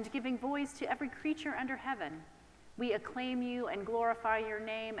them and giving voice to every creature under heaven, we acclaim you and glorify your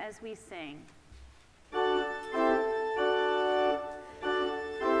name as we sing.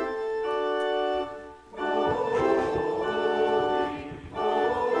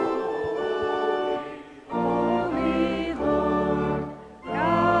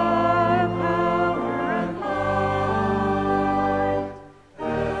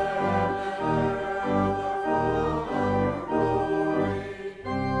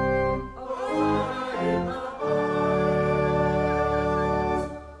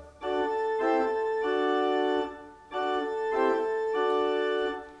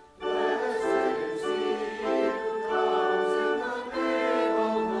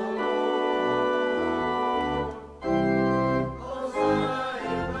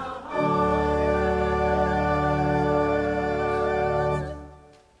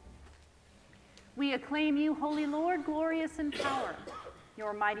 We acclaim you, Holy Lord, glorious in power.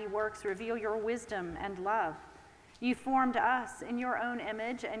 Your mighty works reveal your wisdom and love. You formed us in your own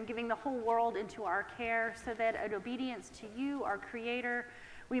image and giving the whole world into our care so that in obedience to you, our Creator,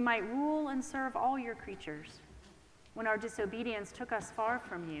 we might rule and serve all your creatures. When our disobedience took us far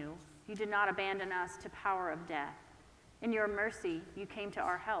from you, you did not abandon us to power of death. In your mercy, you came to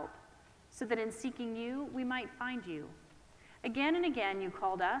our help, so that in seeking you, we might find you. Again and again, you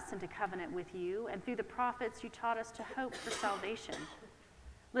called us into covenant with you, and through the prophets, you taught us to hope for salvation.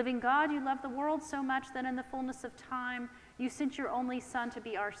 Living God, you loved the world so much that in the fullness of time, you sent your only Son to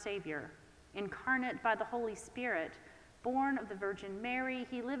be our Savior. Incarnate by the Holy Spirit, born of the Virgin Mary,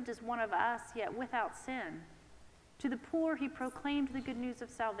 he lived as one of us, yet without sin. To the poor, he proclaimed the good news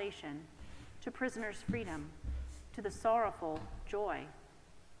of salvation. To prisoners, freedom. To the sorrowful, joy.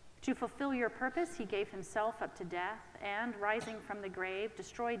 To fulfill your purpose, he gave himself up to death and, rising from the grave,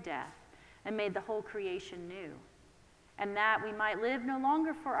 destroyed death and made the whole creation new. And that we might live no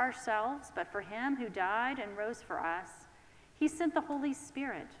longer for ourselves, but for him who died and rose for us, he sent the Holy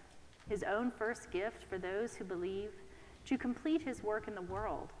Spirit, his own first gift for those who believe, to complete his work in the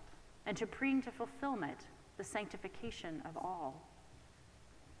world and to bring to fulfillment the sanctification of all.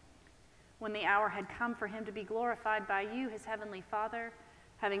 When the hour had come for him to be glorified by you, his heavenly Father,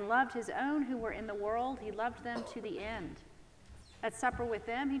 having loved his own who were in the world, he loved them to the end. At supper with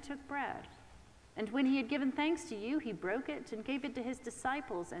them, he took bread. And when he had given thanks to you, he broke it and gave it to his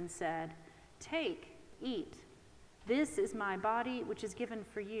disciples and said, "Take, eat. This is my body, which is given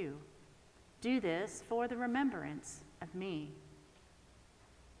for you. Do this for the remembrance of me."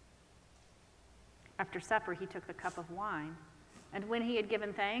 After supper, he took the cup of wine. And when he had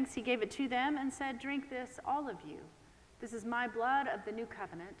given thanks, he gave it to them and said, "Drink this, all of you. This is my blood of the new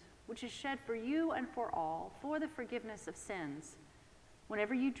covenant, which is shed for you and for all, for the forgiveness of sins.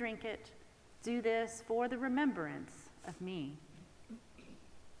 Whenever you drink it, do this for the remembrance of me."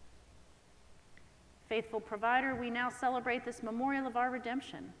 Faithful provider, we now celebrate this memorial of our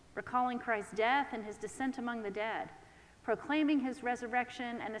redemption, recalling Christ's death and his descent among the dead, proclaiming his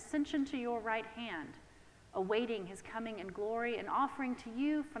resurrection and ascension to your right hand, awaiting his coming in glory and offering to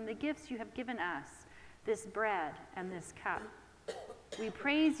you from the gifts you have given us, this bread and this cup. We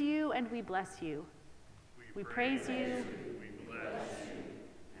praise you and we bless you. We praise you. We bless you.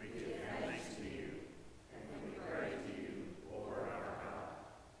 We give thanks to you. And we pray to you, Lord our God.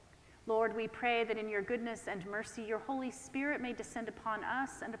 Lord, we pray that in your goodness and mercy, your Holy Spirit may descend upon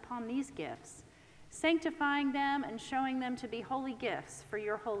us and upon these gifts, sanctifying them and showing them to be holy gifts for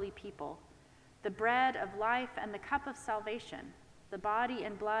your holy people, the bread of life and the cup of salvation, the body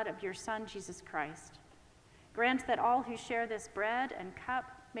and blood of your Son, Jesus Christ. Grant that all who share this bread and cup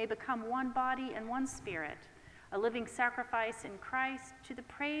may become one body and one spirit, a living sacrifice in Christ to the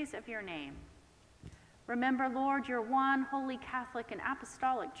praise of your name. Remember, Lord, your one holy Catholic and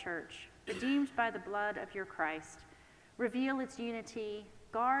apostolic church, redeemed by the blood of your Christ. Reveal its unity,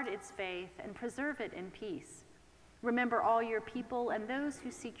 guard its faith, and preserve it in peace. Remember all your people and those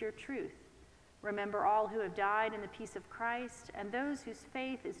who seek your truth. Remember all who have died in the peace of Christ and those whose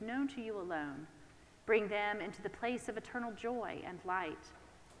faith is known to you alone. Bring them into the place of eternal joy and light,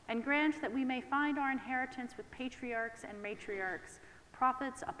 and grant that we may find our inheritance with patriarchs and matriarchs,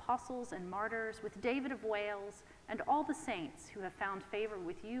 prophets, apostles, and martyrs, with David of Wales, and all the saints who have found favor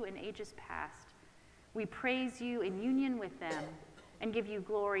with you in ages past. We praise you in union with them, and give you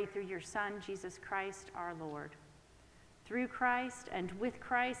glory through your Son, Jesus Christ, our Lord. Through Christ, and with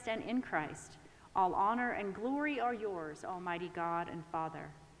Christ, and in Christ, all honor and glory are yours, Almighty God and Father,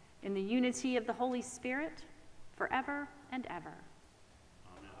 in the unity of the Holy Spirit, forever and ever.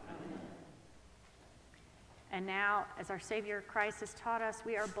 Amen. And now, as our Savior Christ has taught us,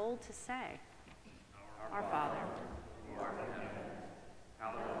 we are bold to say, Our Father, who art in heaven,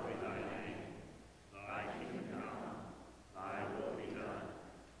 hallowed be thy name. Thy kingdom come, thy will be done,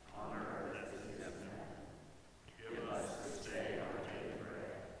 on earth as it is in heaven. Give us this day our daily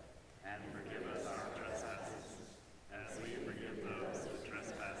bread, and forgive us our trespasses, as we forgive those who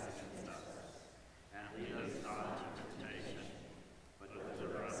trespass against us. And lead us not into temptation, but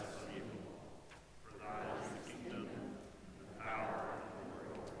deliver us from evil. For thine is the kingdom, the power, and the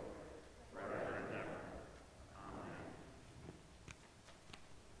glory, forever and ever. Amen.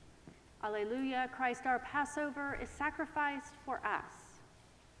 Alleluia, Christ our Passover is sacrificed for us.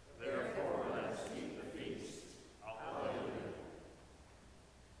 Therefore let us keep the feast. Alleluia.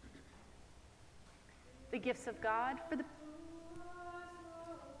 The gifts of God for the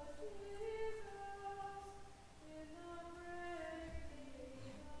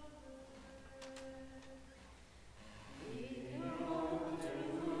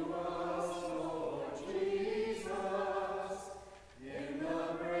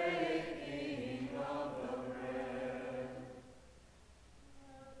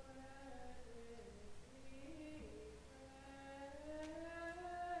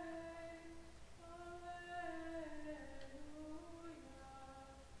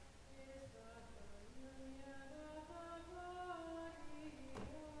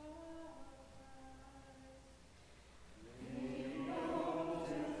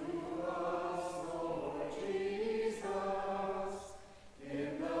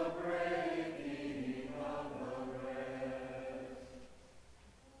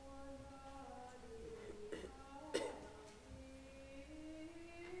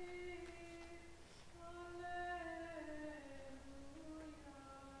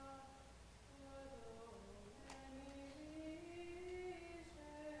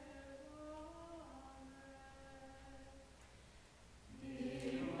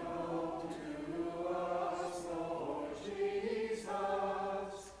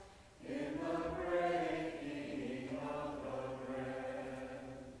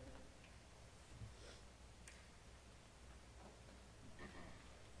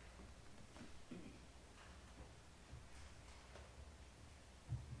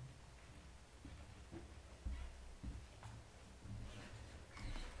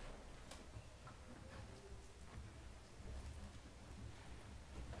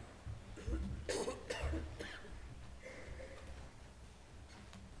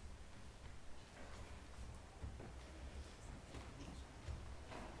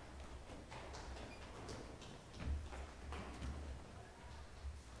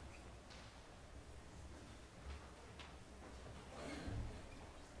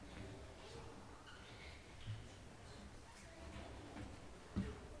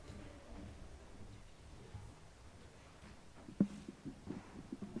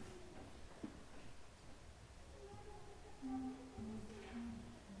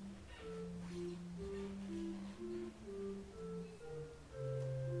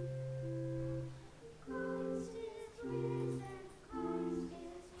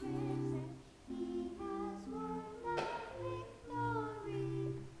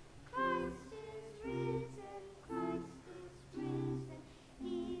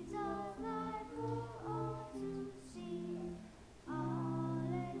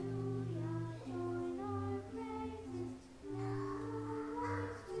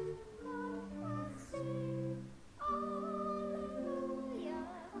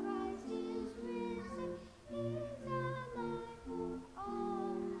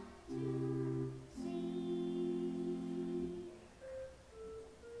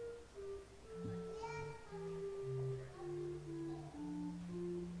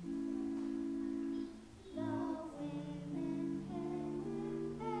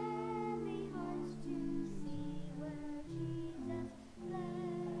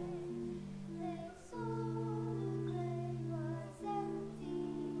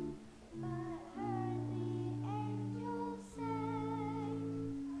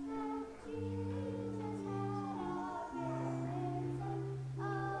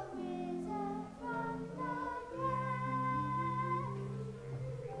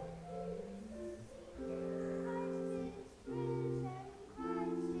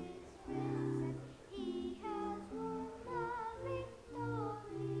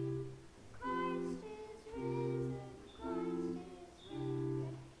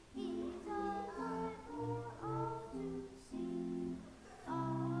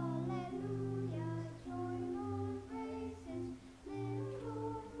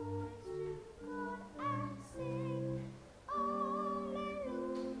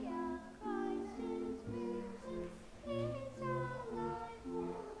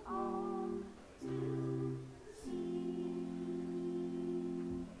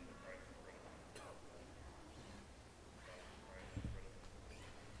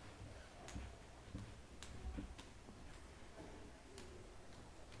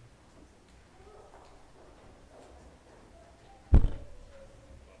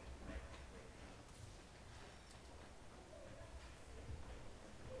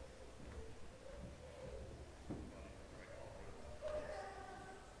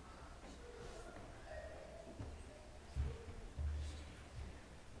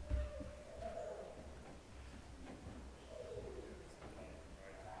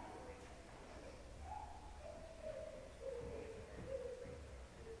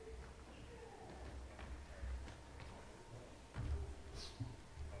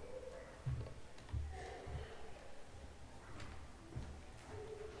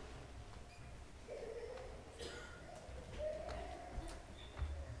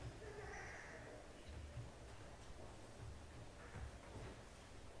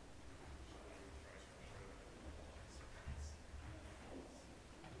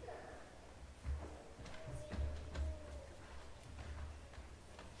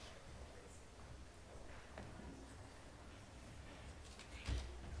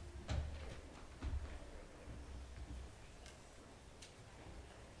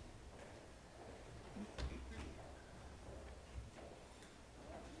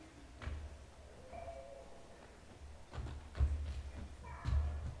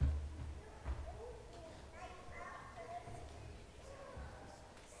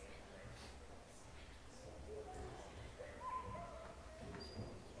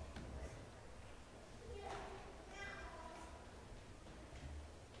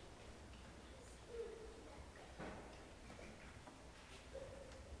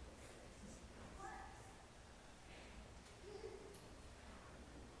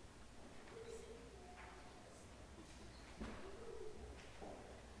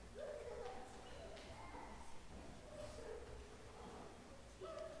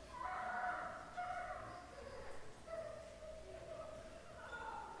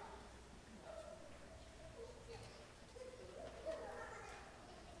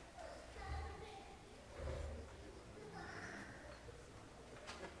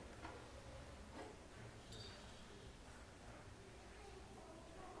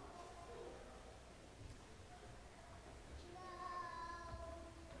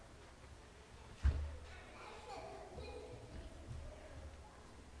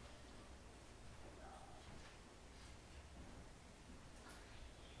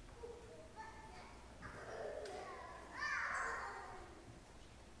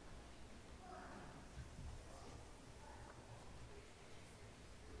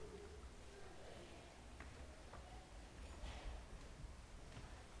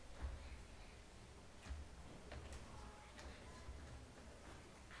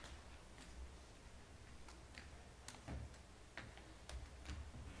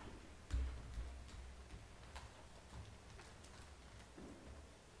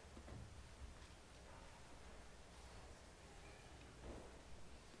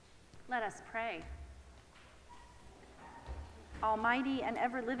Let us pray. Almighty and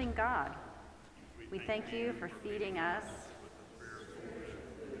ever-living God, we thank you for feeding us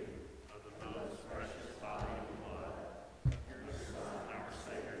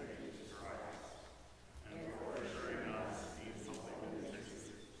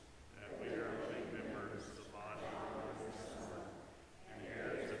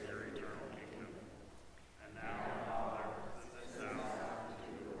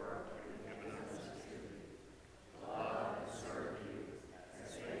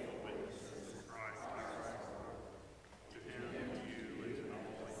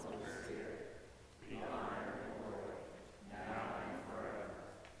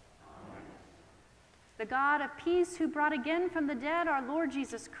The God of peace, who brought again from the dead our Lord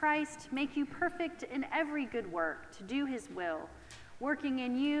Jesus Christ, make you perfect in every good work to do his will, working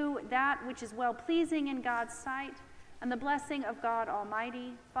in you that which is well-pleasing in God's sight, and the blessing of God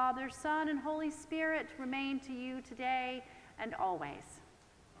Almighty, Father, Son, and Holy Spirit remain to you today and always.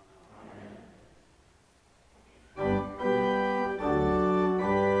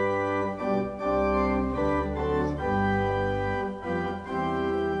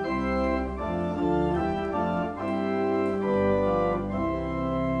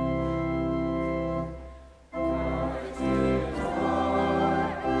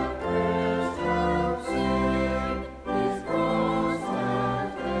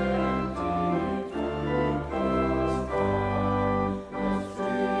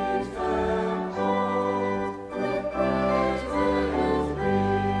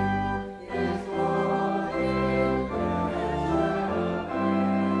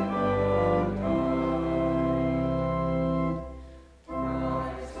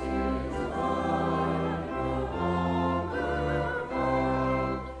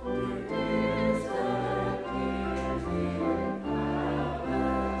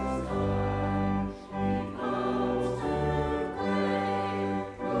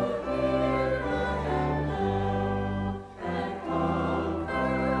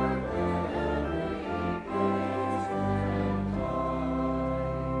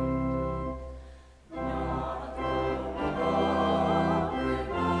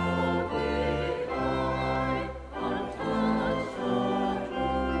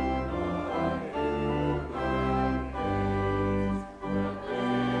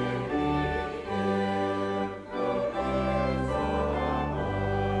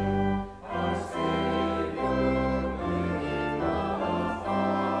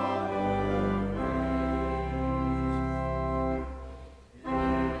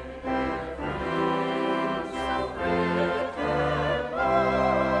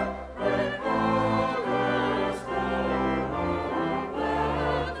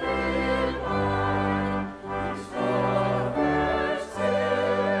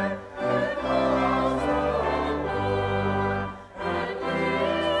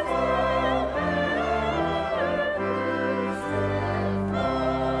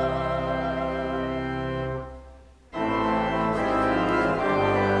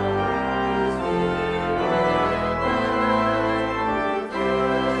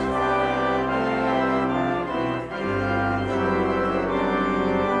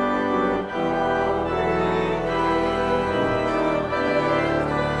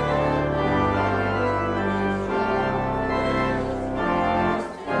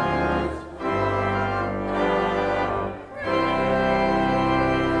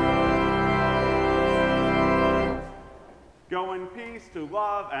 Go in peace to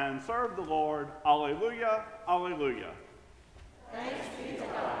love and serve the Lord. Alleluia, alleluia. Thanks be to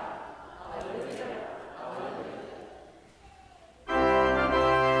God. Alleluia.